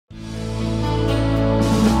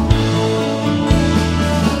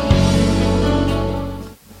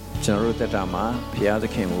သက်တာမှာဖျားသ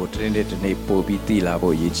ခင်ကိုတနေ့တနေ့ပို့ပြီးသိလာ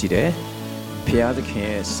ဖို့ရည်ကြီးတယ်ဖျားသခင်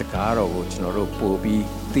ရဲ့စကားတော်ကိုကျွန်တော်တို့ပို့ပြီး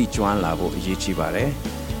သိကျွမ်းလာဖို့အရေးကြီးပါတယ်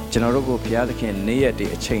ကျွန်တော်တို့ကိုဖျားသခင်နေ့ရက်တွေ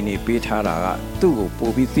အချိန်တွေပေးထားတာကသူ့ကို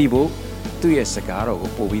ပို့ပြီးသိဖို့သူ့ရဲ့စကားတော်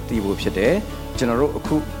ကိုပို့ပြီးသိဖို့ဖြစ်တယ်ကျွန်တော်တို့အ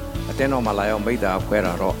ခုအတင်းတော်မှာလာရောက်မိသားဖွဲ့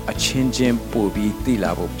တာတော့အချင်းချင်းပို့ပြီးသိ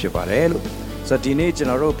လာဖို့ဖြစ်ပါတယ်လို့ဆိုတော့ဒီနေ့ကျွန်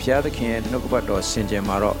တော်တို့ဖျားသခင်ရဲ့နှုတ်ကပတ်တော်ဆင်ခြင်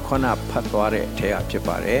မှာတော့ခုနဖတ်သွားတဲ့အထက်အဖြစ်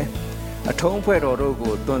ပါတယ်အထုံးအဖွဲ့တော်တို့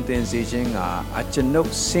ကိုတွင်တင်စေခြင်းကအကျွန်ု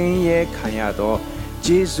ပ်ဆင်းရဲခံရသော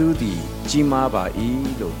ဂျေဇုသည်ကြီးမားပါ၏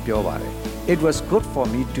လို့ပြောပါတယ် It was good for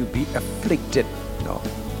me to be afflicted နော်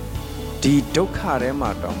ဒီဒုက္ခထဲမှာ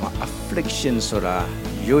တော့မှ affliction ဆိုတာ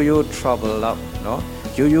ရိုးရိုး trouble လောက်နော်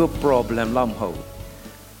ရိုးရိုး problem လောက်မဟုတ်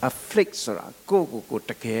afflict ဆိုတာကို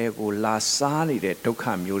တကယ်ကိုလာစားနေတဲ့ဒုက္ခ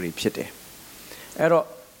မျိုးတွေဖြစ်တယ်အဲ့တော့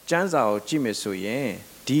ကျမ်းစာကိုကြည့်မယ်ဆိုရင်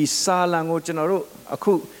ဒီစာလံကိုကျွန်တော်တို့အ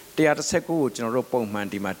ခု119ကိုကျွန်တော်တို့ပုံမှန်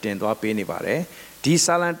ဒီမှာတင်သွားပေးနေပါတယ်ဒီ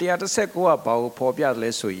စာလံ119ကဘာကိုဖော်ပြတယ်လဲ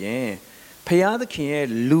ဆိုရင်ဖျားသခင်ရဲ့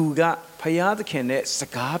လူကဖျားသခင်နဲ့စ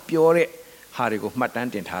ကားပြောတဲ့ဟာတွေကိုမှတ်တ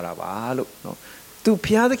မ်းတင်ထားတာပါလို့နော်သူ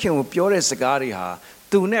ဖျားသခင်ကိုပြောတဲ့စကားတွေဟာ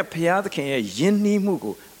သူနဲ့ဖျားသခင်ရဲ့ယဉ်နှီးမှု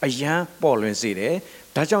ကိုအယံပေါ်လွင်စေတယ်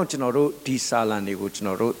ဒါကြောင့်ကျွန်တော်တို့ဒီစာလံတွေကိုကျွန်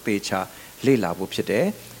တော်တို့သေချာလေ့လာဖို့ဖြစ်တယ်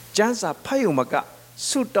ကျမ်းစာဖတ်ရုံမက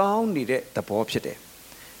ဆုတောင်းနေတဲ့သဘောဖြစ်တယ်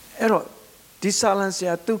အဲ့တော့ဒီစာလံဆ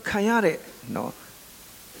ရာသူခံရတဲ့နော်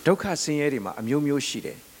ဒုက္ခဆင်းရဲတွေမှာအမျိုးမျိုးရှိတ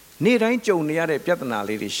ယ်နေ့တိုင်းကြုံနေရတဲ့ပြဿနာ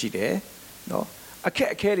လေးတွေရှိတယ်နော်အခက်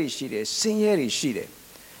အခဲတွေရှိတယ်ဆင်းရဲတွေရှိတယ်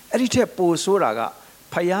အဲ့ဒီထက်ပိုဆိုးတာက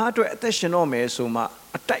ဖယားအတွက်အသက်ရှင်တော့မယ်ဆိုမှ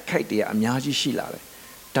အတိုက်ခိုက်တွေအများကြီးရှိလာတယ်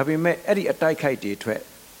ဒါပေမဲ့အဲ့ဒီအတိုက်ခိုက်တွေအတွက်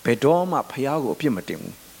ဘယ်တော့မှဖယားကိုအပြစ်မတင်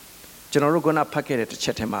ဘူးကျွန်တော်တို့ကဖတ်ခဲ့တဲ့တစ်ချ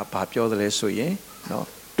က်ထဲမှာဘာပြောသလဲဆိုရင်နော်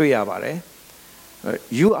တွေ့ရပါတယ်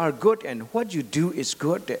You are good and what you do is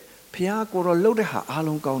good ဖျားကိုရောလှုပ်တဲ့ဟာအား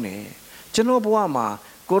လုံးကောင်းတယ်ကျွန်တော်ဘဝမှာ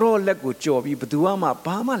ကိုရောလက်ကိုကြော်ပြီးဘယ်သူမှ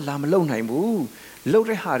ဘာမှလာမလုပ်နိုင်ဘူးလှုပ်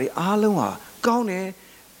တဲ့ဟာတွေအားလုံးဟာကောင်းတယ်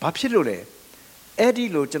ဘာဖြစ်လို့လဲအဲ့ဒီ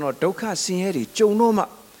လိုကျွန်တော်ဒုက္ခဆင်းရဲတွေကြုံတော့မှ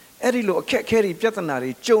အဲ့ဒီလိုအခက်အခဲတွေပြဿနာ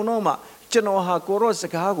တွေကြုံတော့မှကျွန်တော်ဟာကိုရောစ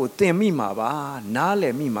ကားကိုသင်မိမှာပါနားလ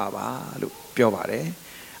ည်မိမှာပါလို့ပြောပါတယ်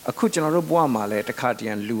အခုကျွန်တော်တို့ဘဝမှာလည်းတစ်ခါတ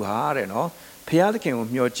ည်းလူဟာတဲ့နော်ဖျားသခင်ကို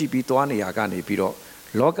မျှော်ကြည့်ပြီးသွားနေရကနေပြီးတော့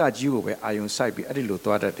လောကကြီးကိုပဲအာယုံစိုက်ပြီးအဲ့ဒီလို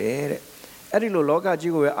သွားတတ်တယ်တဲ့အဲ့ဒီလိုလောက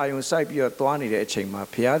ကြီးကိုပဲအာယုံစိုက်ပြီးတော့သွားနေတဲ့အချိန်မှာ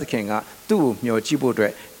ဘုရားသခင်ကသူ့ကိုမျှော်ကြည့်ဖို့အတွ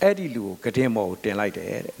က်အဲ့ဒီလူကိုကတင်ပေါ်ကိုတင်လိုက်တ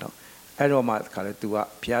ယ်တဲ့နော်အဲ့တော့မှခါလေ तू က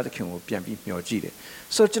ဘုရားသခင်ကိုပြန်ပြီးမျှော်ကြည့်တယ်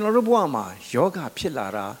ဆိုတော့ကျွန်တော်တို့ဘဝမှာယောဂဖြစ်လာ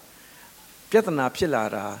တာပြဿနာဖြစ်လာ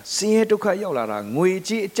တာဆင်းရဲဒုက္ခရောက်လာတာငွေ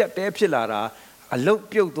ကြေးအကျပ်တဲဖြစ်လာတာအလုတ်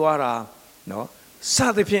ပြုတ်သွားတာနော်စ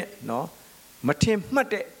သဖြင့်နော်မထင်မှတ်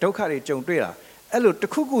တဲ့ဒုက္ခတွေကြုံတွေ့တာအဲ့လိုတ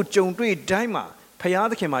စ်ခုခုကြုံတွေ့တိုင်းမှာဖျား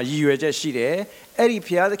သခင်မှာရည်ရွယ်ချက်ရှိတယ်အဲ့ဒီ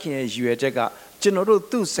ဖျားသခင်ရဲ့ရည်ရွယ်ချက်ကကျွန်တော်တို့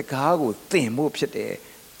သူ့စကားကိုသင်ဖို့ဖြစ်တယ်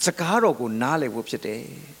စကားတော်ကိုနားလည်ဖို့ဖြစ်တယ်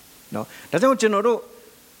နော်ဒါကြောင့်ကျွန်တော်တို့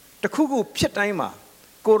တခုခုဖြစ်တိုင်းမှာ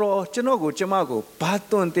ကိုရောကျွန်တော်ကိုကျမကိုဘာ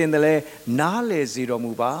သွန်သင်တယ်လဲနားလည်စေတော်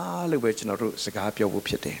မူပါလို့ပဲကျွန်တော်တို့စကားပြောဖို့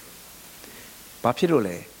ဖြစ်တယ်ဘာဖြစ်လို့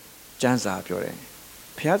လဲကျမ်းစာပြောတယ်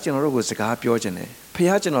ဖျားကျွန်တော်တို့ကိုစကားပြောခြင်းတယ်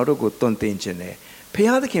ဖျားကျွန်တော်တို့ကိုသွန်သင်ခြင်းတယ်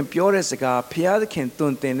ဖျားသခင်ပြောတဲ့စကားဖျားသခင်သွ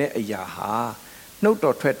န်သင်တဲ့အရာဟာနှုတ်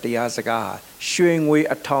တော်ထွက်တရားစကားဟာရွှေငွေ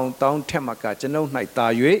အထောင်တောင်းထက်မှကကျွန်ုပ်၌တာ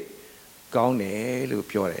၍ကောင်းတယ်လို့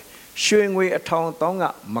ပြောတယ်ရွှေငွေအထောင်တောင်းက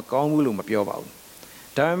မကောင်းဘူးလို့မပြောပါဘူး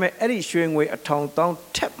ဒါပေမဲ့အဲ့ဒီရွှေငွေအထောင်တောင်း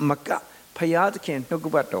ထက်မှကဖယားသခင်နှုတ်က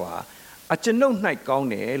ပတ်တော်ဟာအကျွန်ုပ်၌ကောင်း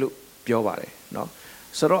တယ်လို့ပြောပါတယ်နော်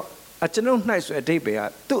ဆိုတော့အကျွန်ုပ်၌ဆိုအဓိပ္ပာယ်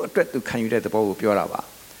ကသူ့အတွက်သူခံယူတဲ့သဘောကိုပြောတာပါ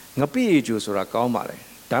ငပိရေကျူဆိုတာကောင်းပါတယ်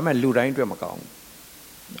ဒါပေမဲ့လူတိုင်းအတွက်မကောင်းဘူး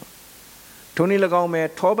ထိုနည်း၎င်းပဲ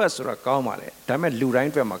ထောပတ်ဆိုတာကောင်းပါလေဒါပေမဲ့လူတိုင်း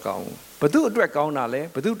အတွက်မကောင်းဘူးဘသူအတွက်ကောင်းတာလဲ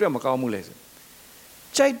ဘသူအတွက်မကောင်းဘူးလဲဆို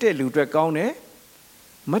ကြိုက်တဲ့လူအတွက်ကောင်းတယ်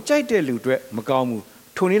မကြိုက်တဲ့လူအတွက်မကောင်းဘူး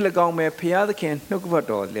ထိုနည်း၎င်းပဲဖျားသခင်နှုတ်ကပတ်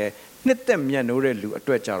တော်လဲနှစ်သက်မြတ်နိုးတဲ့လူအ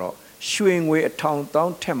တွက်ကြတော့ရွှေငွေအထောင်တော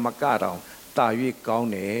င်းထက်မကတောင်တာ၍ကောင်း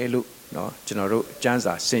တယ်လို့เนาะကျွန်တော်တို့ကျမ်း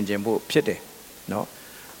စာဆင်ခြင်ဖို့ဖြစ်တယ်เนาะ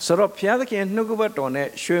ဆိုတော့ဖျားသခင်နှုတ်ကပတ်တော်နဲ့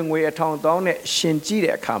ရွှေငွေအထောင်တောင်းနဲ့ရှင်ကြည့်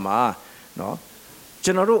တဲ့အခါမှာเนาะ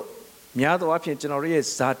ကျွန်တော်တို့များသောအားဖြင့်ကျွန်တော်တို့ရဲ့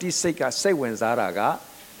ဇာတိစိတ်ကစိတ်ဝင်စားတာက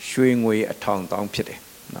ရွှေငွေအထောင်တောင်းဖြစ်တယ်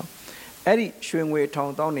နော်အဲ့ဒီရွှေငွေအထော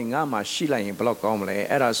င်တောင်းနေငါမှရှိလိုက်ရင်ဘယ်လောက်ကောင်းမလဲ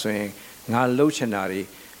အဲ့ဒါဆိုရင်ငါလှုပ်ချင်တာတွေ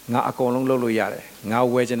ငါအကုန်လုံးလှုပ်လို့ရတယ်ငါ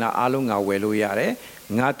ဝယ်ချင်တာအားလုံးငါဝယ်လို့ရတယ်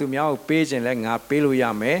ငါသူများကိုပေးချင်လဲငါပေးလို့ရ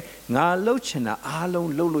မယ်ငါလှုပ်ချင်တာအားလုံး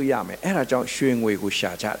လှုပ်လို့ရမယ်အဲ့ဒါကြောင့်ရွှေငွေကို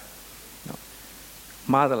ရှာကြတယ်နော်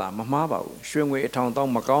မှားသလားမမှားပါဘူးရွှေငွေအထောင်တော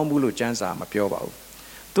င်းမကောင်းဘူးလို့ကျမ်းစာမပြောပါဘူး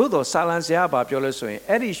သို့တော်စာလံဆရာဘာပြောလဲဆိုရင်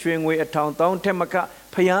အဲ့ဒီရွှေငွေအထောင်တောင်းထက်မက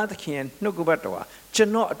ဖယားသခင်နှုတ်ကပတ်တော်ဟာကျွန်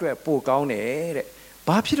တော်အတွက်ပိုကောင်းတယ်တဲ့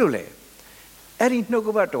ဘာဖြစ်လို့လဲအဲ့ဒီနှုတ်က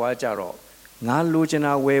ပတ်တော်ကကြတော့ငါလိုချင်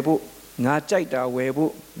တာဝယ်ဖို့ ငါကြိုက်တာဝယ်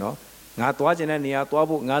ဖို့နော်ငါသွားချင်တဲ့နေရာသွား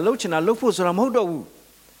ဖို့ငါလှုပ်ချင်တာလှုပ်ဖို့ဆိုတာမဟုတ်တော့ဘူး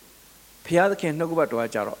ဖျားသခင်နှုတ်ကပတ်တော်က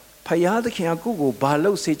ကြတော့ဖျားသခင်ကကိုယ့်ကိုဘာ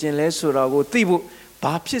လှုပ်စေခြင်းလဲဆိုတာကိုသိဖို့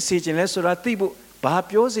ဘာဖြစ်စေခြင်းလဲဆိုတာသိဖို့ဘာ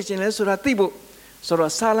ပြောစေခြင်းလဲဆိုတာသိဖို့ဆို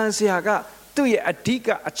တော့ဆာလံဆရာကသူ့ရဲ့အဓိက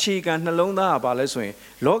အခြေခံနှလုံးသားကဘာလဲဆိုရင်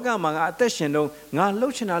လောကမှာငါအသက်ရှင်တော့ငါလှု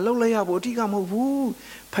ပ်ချင်တာလှုပ်လိုက်ရဖို့အဓိကမဟုတ်ဘူး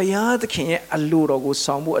ဖယားသခင်ရဲ့အလိုတော်ကို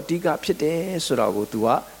ဆောင်ဖို့အဓိကဖြစ်တယ်ဆိုတော့ကို तू က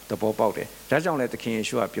သဘောပေါက်တယ်ဒါကြောင့်လည်းသခင်ယေ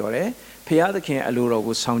ရှုကပြောတယ်ဖယားသခင်အလိုတော်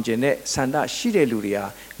ကိုဆောင်ကျင်တဲ့ဆန္ဒရှိတဲ့လူတွေဟာ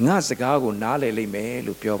ငါစကားကိုနားလည်လိမ့်မယ်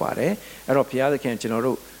လို့ပြောပါတယ်အဲ့တော့ဖယားသခင်ကျွန်တော်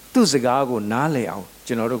တို့သူ့စကားကိုနားလည်အောင်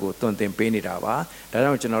ကျွန်တော်တို့ကိုသွန်သင်ပေးနေတာပါဒါ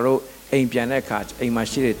ကြောင့်ကျွန်တော်တို့အိမ်ပြန်တဲ့အခါအိမ်မှာ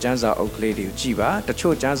ရှိတဲ့ကျမ်းစာအုပ်ကလေးတွေကိုကြည့်ပါတ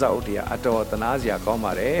ချို့ကျမ်းစာအုပ်တွေကအတော်သနာစရာကောင်း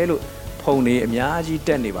ပါတယ်လို့ဖုန်တွေအများကြီးတ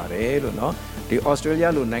က်နေပါတယ်လို့เนาะဒီဩစတြေးလျ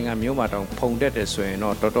လိုနိုင်ငံမျိုးမှာတောင်ဖုန်တက်တယ်ဆိုရင်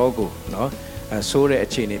တော့တော်တော်ကိုเนาะဆိုးတဲ့အ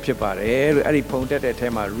ခြေအနေဖြစ်ပါတယ်လို့အဲ့ဒီဖုန်တက်တဲ့အထဲ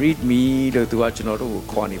မှာ read me လို့သူကကျွန်တော်တို့ကို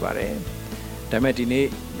ခေါ်နေပါတယ်ဒါပေမဲ့ဒီနေ့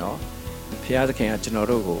เนาะဘုရားသခင်ကကျွန်တော်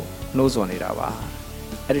တို့ကိုနှိုးဆော်နေတာပါ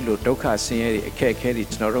အဲ့ဒီလိုဒုက္ခဆင်းရဲတွေအခက်အခဲတွေ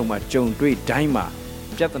ကျွန်တော်တို့မှာကြုံတွေ့တိုင်းမှာ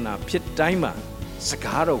ပြဿနာဖြစ်တိုင်းမှာစ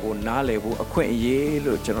ကားတော်ကိုနားလည်ဖို့အခွင့်အရေး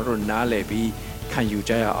လို့ကျွန်တော်တို့နားလည်ပြီးခံယူ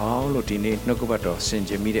ကြရအောင်လို့ဒီနေ့နှုတ်ကပတ်တော်ဆင်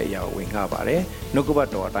ခြင်မိတဲ့အရာကိုဝင်ငှပါတယ်နှုတ်ကပတ်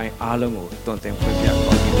တော်အတိုင်းအားလုံးကိုသွန်သင်ဖွင့်ပြတော်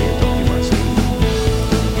မူတယ်